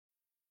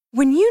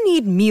When you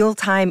need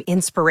mealtime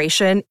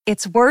inspiration,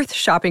 it's worth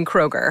shopping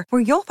Kroger,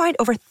 where you'll find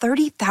over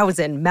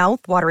 30,000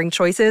 mouth-watering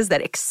choices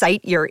that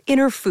excite your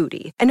inner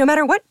foodie. And no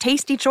matter what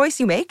tasty choice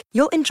you make,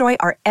 you'll enjoy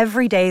our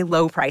everyday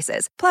low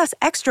prices, plus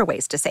extra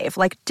ways to save,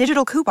 like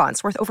digital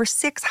coupons worth over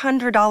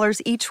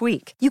 $600 each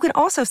week. You can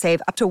also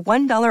save up to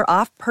 $1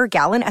 off per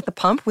gallon at the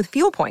pump with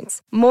fuel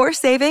points. More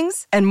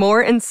savings and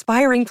more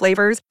inspiring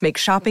flavors make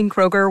shopping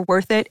Kroger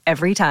worth it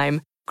every time.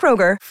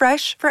 Kroger,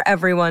 fresh for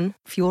everyone.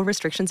 Fuel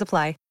restrictions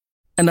apply.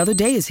 Another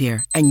day is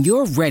here, and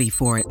you're ready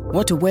for it.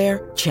 What to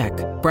wear? Check.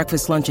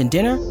 Breakfast, lunch, and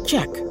dinner?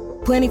 Check.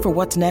 Planning for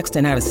what's next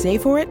and how to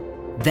save for it?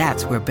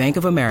 That's where Bank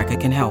of America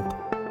can help.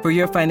 For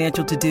your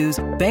financial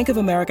to-dos, Bank of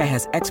America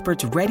has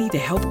experts ready to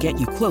help get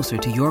you closer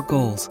to your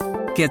goals.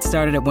 Get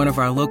started at one of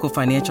our local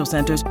financial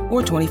centers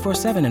or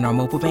 24/7 in our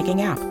mobile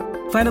banking app.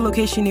 Find a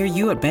location near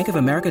you at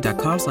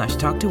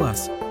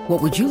bankofamerica.com/talktous.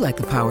 What would you like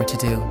the power to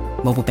do?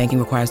 Mobile banking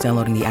requires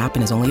downloading the app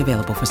and is only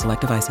available for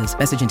select devices.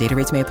 Message and data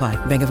rates may apply.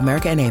 Bank of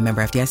America N.A.,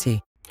 member FDIC.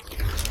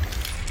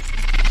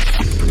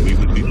 We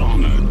would be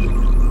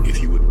honored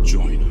if you would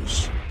join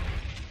us.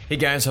 Hey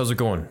guys, how's it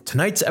going?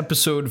 Tonight's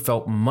episode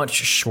felt much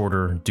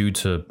shorter due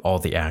to all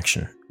the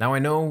action. Now I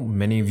know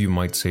many of you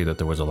might say that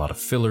there was a lot of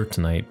filler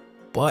tonight,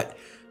 but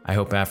I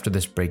hope after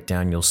this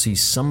breakdown you'll see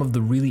some of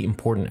the really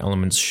important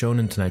elements shown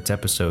in tonight's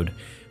episode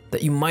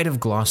that you might have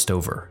glossed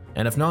over.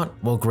 And if not,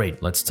 well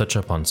great, let's touch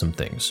up on some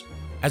things.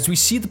 As we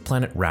see the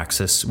planet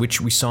Raxus, which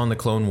we saw in the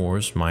Clone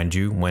Wars, mind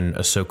you, when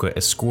Ahsoka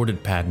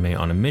escorted Padme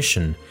on a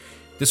mission,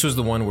 this was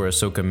the one where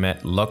Ahsoka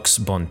met Lux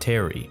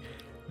Bonteri.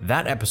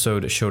 That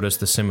episode showed us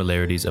the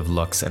similarities of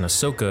Lux and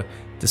Ahsoka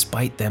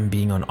despite them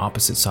being on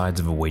opposite sides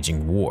of a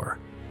waging war.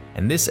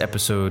 And this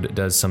episode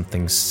does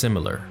something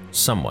similar,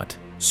 somewhat.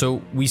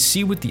 So we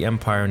see with the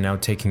Empire now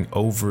taking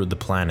over the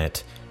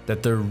planet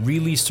that they're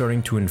really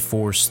starting to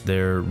enforce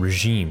their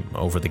regime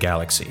over the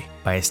galaxy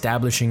by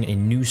establishing a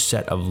new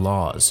set of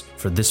laws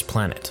for this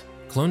planet.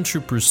 Clone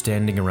troopers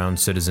standing around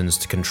citizens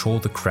to control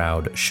the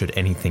crowd should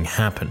anything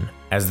happen.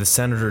 As the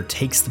senator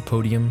takes the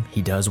podium,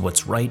 he does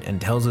what's right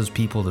and tells his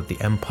people that the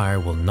Empire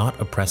will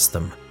not oppress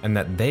them and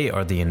that they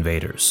are the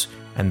invaders,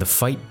 and the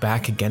fight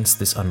back against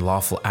this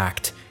unlawful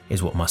act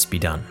is what must be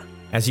done.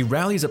 As he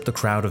rallies up the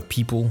crowd of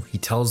people, he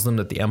tells them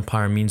that the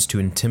Empire means to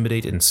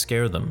intimidate and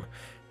scare them,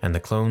 and the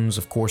clones,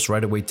 of course,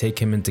 right away take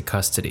him into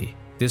custody.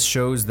 This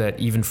shows that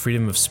even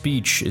freedom of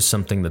speech is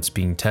something that's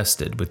being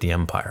tested with the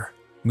Empire.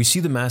 We see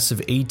the massive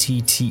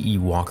AT-TE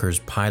walkers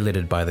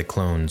piloted by the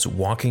clones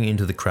walking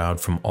into the crowd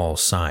from all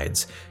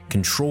sides,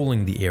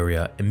 controlling the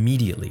area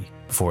immediately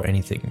before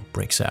anything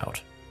breaks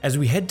out. As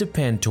we head to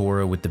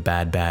Pantora with the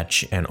Bad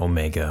Batch and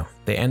Omega,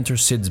 they enter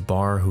Cid's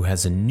bar, who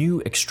has a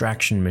new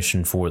extraction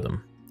mission for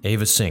them.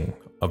 Ava Singh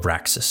of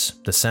Raxus,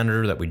 the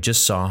senator that we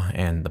just saw,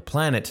 and the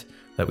planet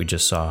that we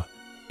just saw,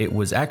 it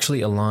was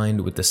actually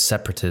aligned with the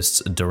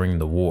Separatists during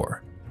the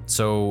war.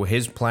 So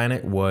his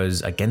planet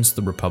was against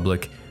the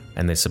Republic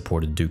and they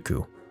supported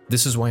Dooku.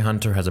 This is why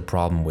Hunter has a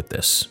problem with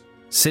this.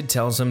 Cid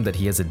tells him that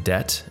he has a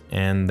debt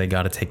and they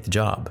gotta take the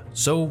job.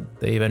 So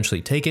they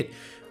eventually take it.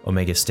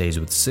 Omega stays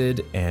with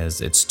Cid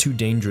as it's too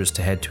dangerous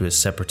to head to a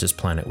Separatist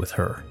planet with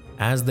her.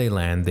 As they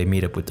land, they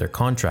meet up with their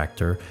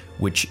contractor,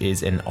 which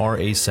is an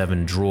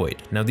RA-7 droid.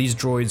 Now these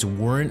droids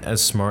weren't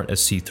as smart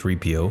as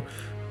C-3PO.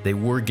 They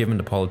were given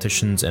to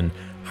politicians and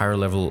higher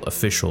level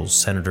officials,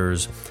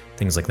 senators,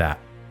 things like that.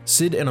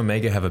 Cid and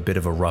Omega have a bit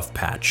of a rough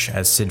patch,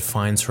 as Cid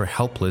finds her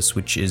helpless,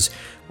 which is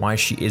why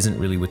she isn't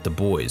really with the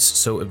boys.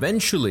 So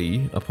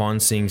eventually, upon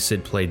seeing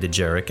Cid play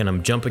Dejarik, and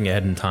I'm jumping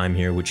ahead in time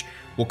here, which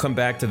we'll come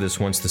back to this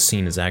once the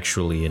scene is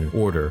actually in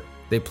order,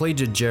 they play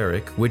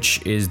Dejarik,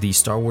 which is the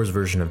Star Wars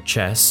version of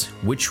chess,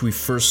 which we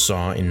first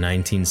saw in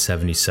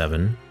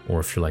 1977, or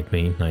if you're like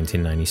me,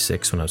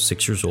 1996 when I was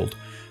 6 years old,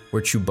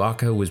 where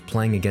Chewbacca was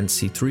playing against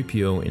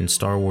C-3PO in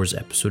Star Wars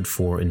Episode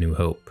 4 A New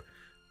Hope.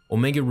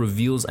 Omega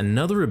reveals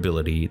another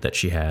ability that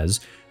she has,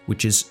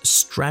 which is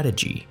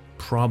strategy,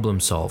 problem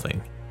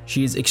solving.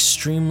 She is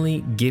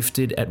extremely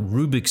gifted at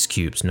Rubik's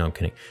Cubes. No, I'm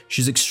kidding.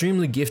 She's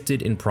extremely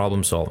gifted in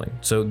problem solving.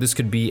 So this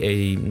could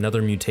be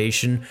another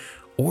mutation,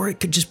 or it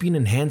could just be an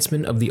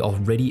enhancement of the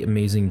already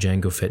amazing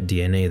Jango Fett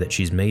DNA that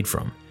she's made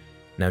from.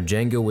 Now,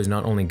 Jango was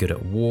not only good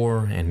at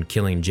war and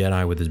killing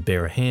Jedi with his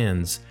bare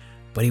hands,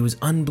 but he was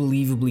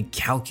unbelievably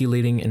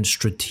calculating and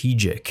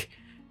strategic.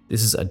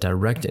 This is a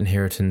direct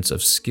inheritance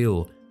of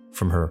skill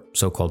from her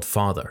so-called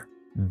father.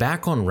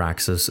 Back on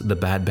Raxus, the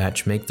Bad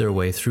Batch make their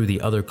way through the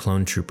other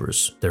clone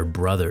troopers, their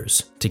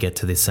brothers, to get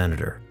to the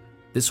senator.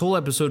 This whole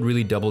episode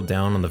really doubled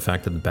down on the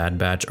fact that the Bad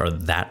Batch are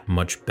that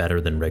much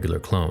better than regular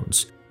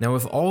clones. Now,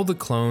 if all the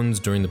clones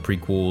during the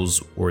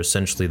prequels were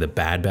essentially the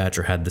Bad Batch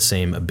or had the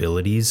same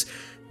abilities,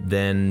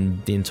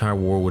 then the entire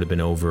war would have been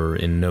over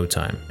in no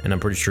time, and I'm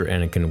pretty sure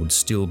Anakin would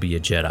still be a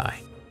Jedi.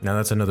 Now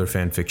that's another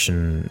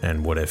fanfiction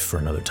and what if for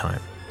another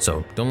time.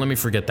 So don't let me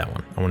forget that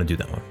one. I want to do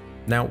that one.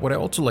 Now, what I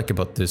also like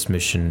about this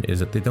mission is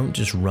that they don't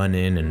just run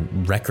in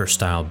and Wrecker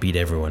style beat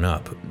everyone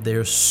up.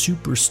 They're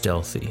super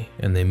stealthy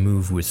and they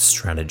move with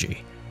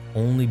strategy,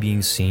 only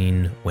being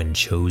seen when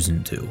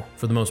chosen to,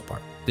 for the most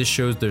part. This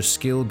shows their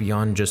skill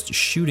beyond just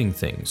shooting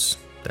things,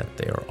 that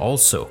they are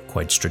also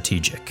quite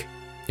strategic.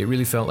 It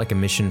really felt like a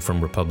mission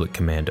from Republic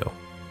Commando.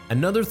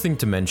 Another thing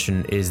to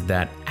mention is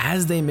that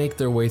as they make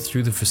their way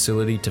through the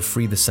facility to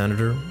free the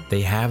Senator,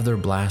 they have their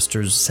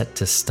blasters set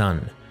to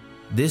stun.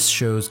 This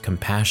shows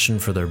compassion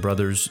for their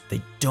brothers.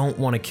 They don't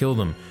want to kill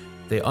them.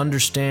 They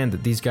understand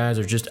that these guys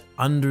are just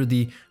under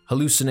the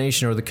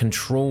hallucination or the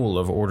control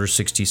of Order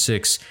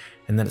 66,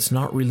 and that it's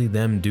not really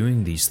them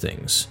doing these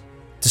things.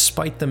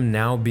 Despite them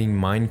now being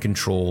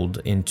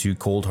mind-controlled into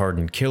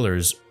cold-hardened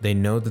killers, they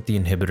know that the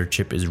inhibitor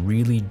chip is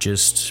really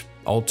just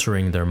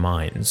altering their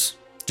minds,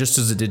 just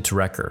as it did to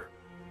Wrecker.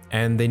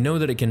 And they know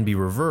that it can be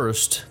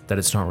reversed, that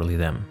it's not really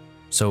them.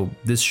 So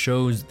this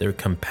shows their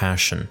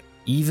compassion,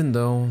 even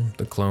though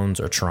the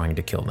clones are trying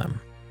to kill them.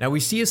 Now we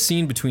see a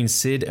scene between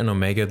Sid and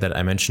Omega that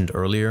I mentioned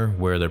earlier,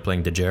 where they're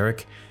playing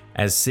Dejarik,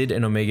 as Sid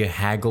and Omega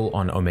haggle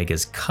on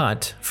Omega's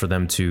cut for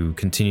them to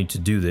continue to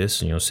do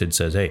this. Sid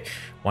says, hey,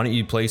 why don't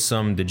you play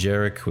some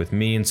Dejarik with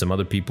me and some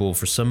other people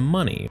for some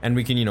money, and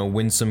we can,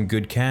 win some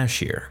good cash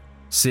here.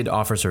 Sid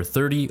offers her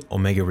 30,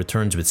 Omega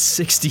returns with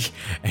 60,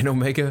 and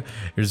Omega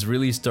is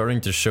really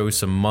starting to show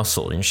some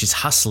muscle. She's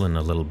hustling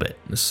a little bit,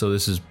 so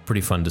this is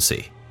pretty fun to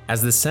see.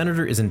 As the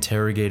Senator is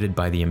interrogated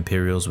by the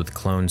Imperials with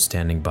clones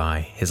standing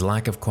by, his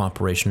lack of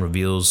cooperation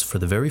reveals for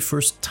the very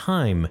first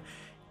time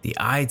the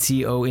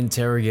ITO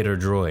interrogator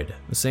droid,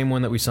 the same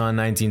one that we saw in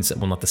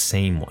well, not the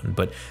same one,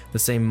 but the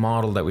same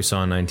model that we saw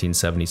in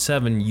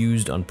 1977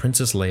 used on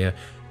Princess Leia,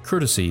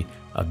 courtesy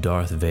of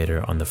Darth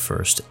Vader on the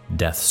first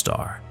Death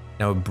Star.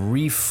 Now, a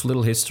brief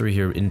little history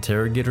here.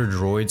 Interrogator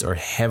droids are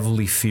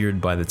heavily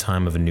feared by the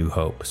time of A New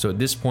Hope. So at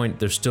this point,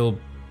 they're still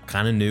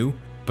kind of new,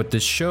 but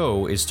this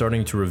show is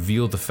starting to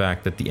reveal the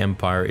fact that the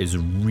Empire is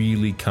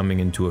really coming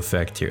into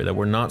effect here, that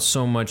we're not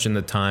so much in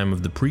the time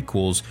of the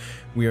prequels,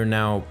 we are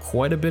now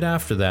quite a bit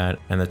after that,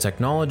 and the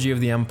technology of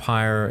the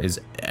Empire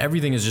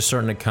everything is just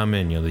starting to come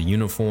in, the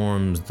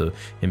uniforms, the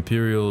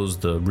Imperials,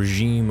 the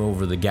regime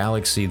over the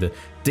galaxy, the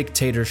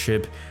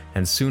dictatorship,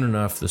 and soon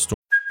enough, the story.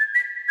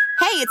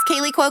 Hey, it's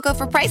Kaylee Cuoco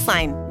for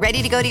Priceline.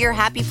 Ready to go to your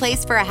happy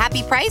place for a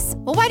happy price?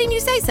 Well, why didn't you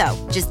say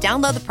so? Just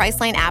download the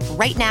Priceline app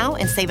right now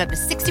and save up to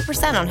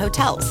 60% on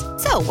hotels.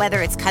 So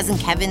whether it's Cousin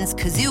Kevin's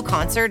Kazoo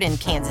Concert in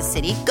Kansas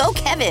City, go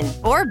Kevin,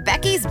 or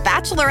Becky's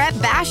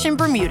Bachelorette Bash in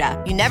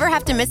Bermuda, you never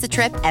have to miss a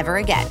trip ever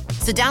again.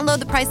 So download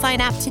the Priceline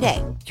app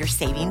today. Your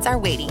savings are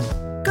waiting.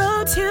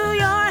 Go to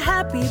your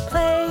happy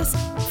place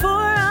for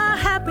a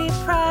happy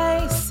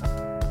price.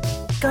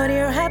 Go to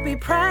your happy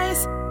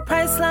price,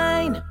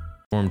 Priceline.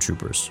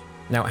 Stormtroopers.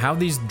 Now, how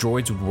these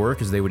droids would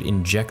work is they would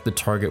inject the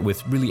target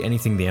with really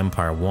anything the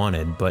Empire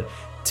wanted, but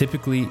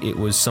typically it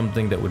was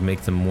something that would make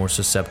them more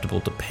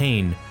susceptible to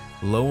pain,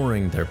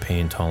 lowering their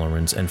pain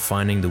tolerance and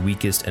finding the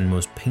weakest and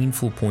most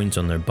painful points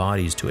on their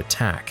bodies to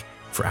attack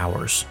for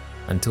hours,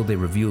 until they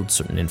revealed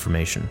certain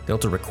information. They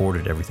also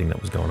recorded everything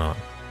that was going on.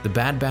 The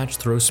Bad Batch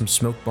throws some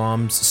smoke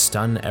bombs,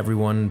 stun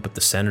everyone but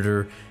the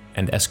Senator,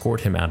 and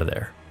escort him out of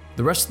there.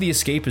 The rest of the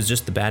escape is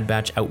just the Bad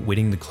Batch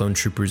outwitting the clone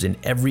troopers in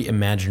every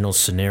imaginable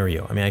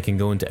scenario. I mean, I can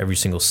go into every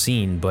single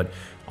scene, but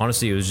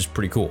honestly, it was just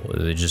pretty cool.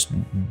 They just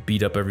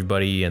beat up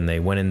everybody, and they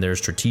went in there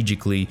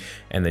strategically,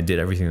 and they did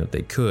everything that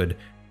they could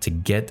to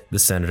get the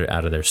Senator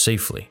out of there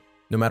safely.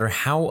 No matter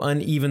how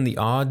uneven the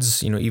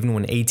odds, even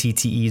when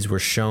ATTEs were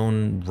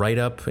shown right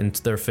up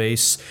into their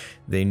face,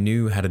 they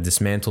knew how to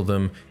dismantle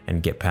them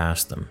and get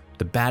past them.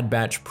 The Bad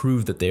Batch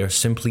proved that they are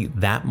simply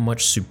that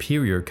much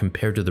superior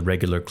compared to the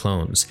regular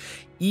clones.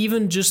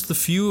 Even just the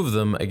few of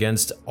them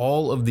against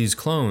all of these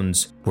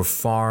clones were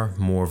far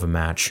more of a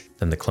match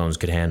than the clones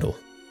could handle.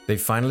 They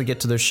finally get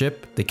to their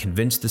ship. They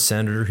convince the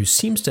Senator, who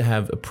seems to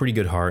have a pretty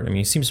good heart,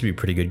 he seems to be a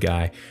pretty good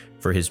guy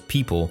for his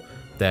people,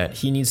 that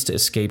he needs to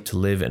escape to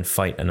live and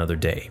fight another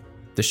day.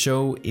 The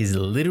show is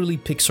literally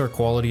Pixar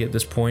quality at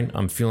this point.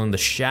 I'm feeling the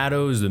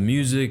shadows, the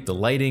music, the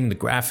lighting, the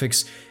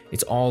graphics.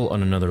 It's all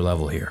on another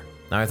level here.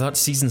 Now, I thought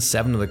Season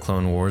 7 of the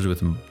Clone Wars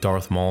with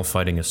Darth Maul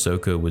fighting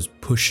Ahsoka was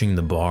pushing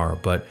the bar,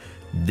 but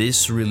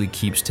this really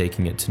keeps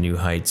taking it to new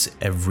heights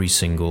every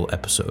single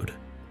episode.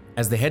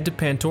 As they head to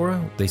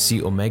Pantora, they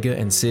see Omega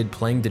and Sid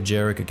playing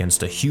Dejarik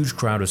against a huge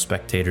crowd of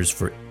spectators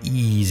for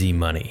easy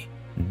money.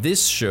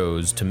 This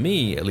shows, to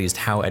me at least,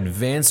 how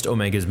advanced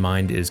Omega's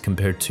mind is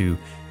compared to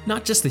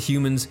not just the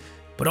humans,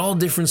 but all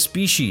different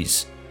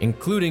species,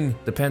 including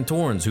the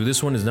Pantorans, who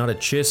this one is not a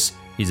Chiss,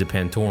 he's a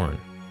Pantoran.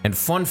 And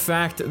fun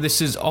fact,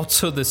 this is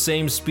also the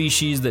same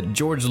species that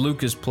George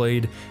Lucas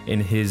played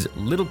in his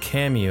little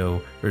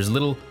cameo, or his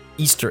little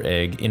Easter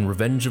egg in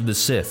Revenge of the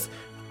Sith.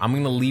 I'm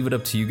gonna leave it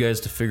up to you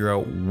guys to figure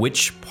out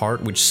which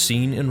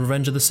scene in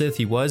Revenge of the Sith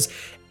he was,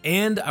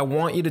 and I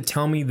want you to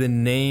tell me the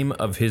name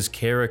of his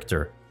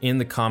character in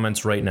the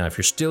comments right now. If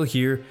you're still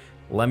here,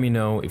 let me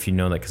know if you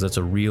know that, because that's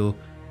a real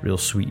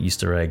sweet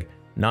Easter egg.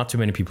 Not too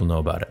many people know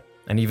about it,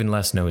 and even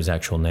less know his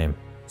actual name.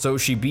 So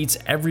she beats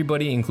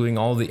everybody, including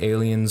all the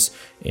aliens,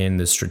 in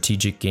the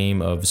strategic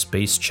game of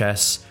space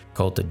chess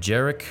called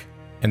Dejarik.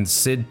 And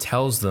Sid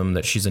tells them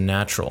that she's a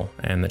natural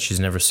and that she's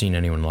never seen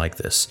anyone like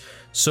this.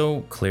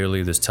 So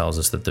clearly this tells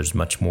us that there's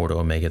much more to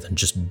Omega than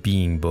just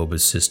being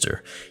Boba's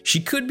sister. She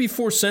could be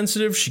force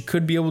sensitive, she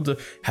could be able to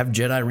have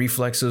Jedi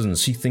reflexes and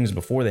see things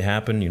before they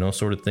happen, you know,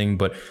 sort of thing,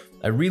 but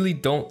I really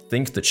don't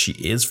think that she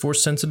is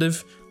force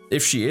sensitive.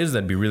 If she is,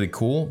 that'd be really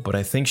cool, but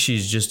I think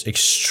she's just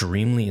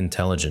extremely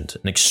intelligent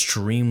and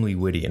extremely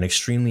witty and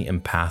extremely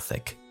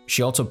empathic.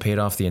 She also paid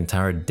off the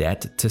entire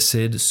debt to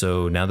Sid,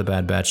 so now the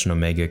Bad Batch and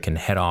Omega can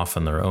head off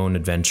on their own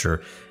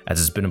adventure, as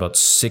it's been about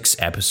 6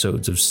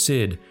 episodes of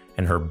Sid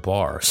and her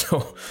bar.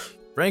 So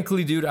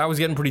frankly, dude, I was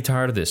getting pretty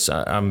tired of this.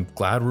 I'm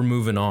glad we're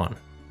moving on.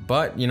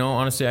 But, you know,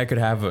 honestly, I could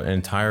have an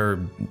entire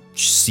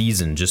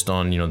season just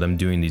on, you know, them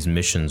doing these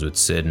missions with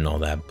Sid and all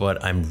that,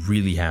 but I'm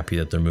really happy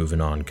that they're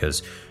moving on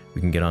because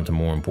we can get on to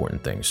more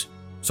important things.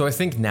 So I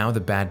think now the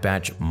Bad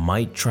Batch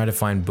might try to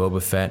find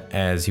Boba Fett,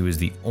 as he was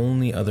the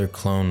only other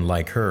clone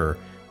like her,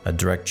 a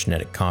direct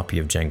genetic copy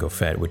of Jango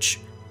Fett, which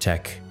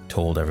Tech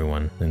told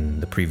everyone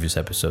in the previous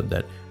episode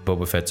that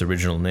Boba Fett's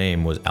original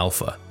name was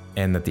Alpha,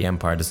 and that the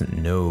Empire doesn't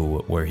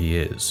know where he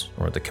is,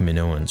 or the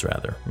Kaminoans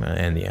rather,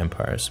 and the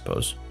Empire, I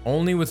suppose.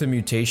 Only with a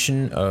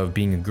mutation of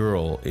being a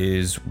girl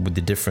is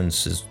the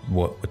difference is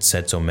what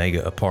sets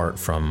Omega apart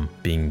from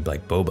being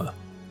like Boba.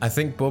 I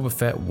think Boba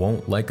Fett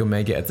won't like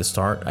Omega at the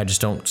start. I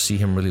just don't see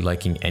him really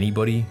liking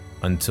anybody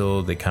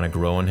until they kind of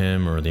grow on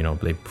him, or, you know,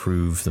 they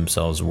prove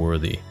themselves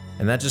worthy.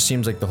 And that just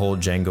seems like the whole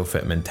Jango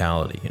Fett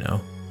mentality, you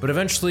know? But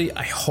eventually,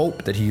 I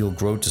hope that he'll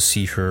grow to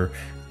see her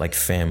like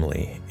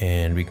family,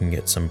 and we can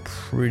get some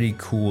pretty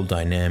cool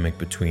dynamic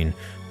between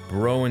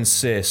bro and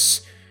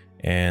sis,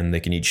 and they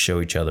can each show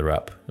each other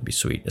up. That'd be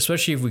sweet,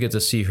 especially if we get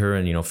to see her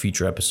in, you know,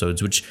 future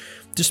episodes, which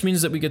just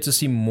means that we get to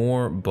see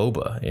more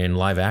Boba in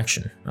live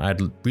action.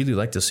 I'd really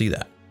like to see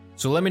that.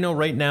 So let me know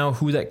right now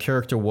who that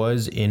character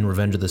was in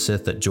Revenge of the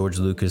Sith that George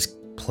Lucas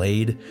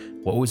played,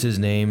 what was his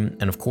name,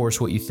 and of course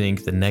what you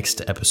think the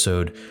next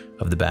episode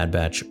of The Bad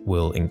Batch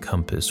will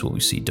encompass. Will we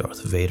see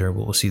Darth Vader?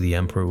 Will we see the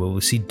Emperor? Will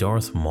we see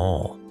Darth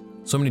Maul?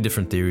 So many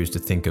different theories to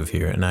think of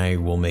here, and I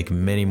will make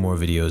many more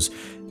videos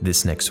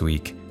this next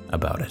week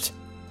about it.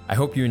 I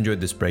hope you enjoyed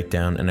this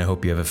breakdown, and I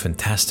hope you have a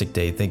fantastic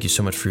day. Thank you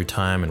so much for your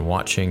time and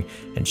watching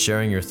and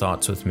sharing your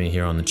thoughts with me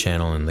here on the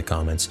channel and in the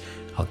comments.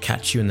 I'll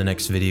catch you in the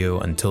next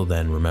video. Until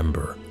then,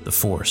 remember, the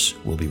Force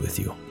will be with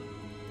you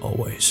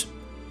always.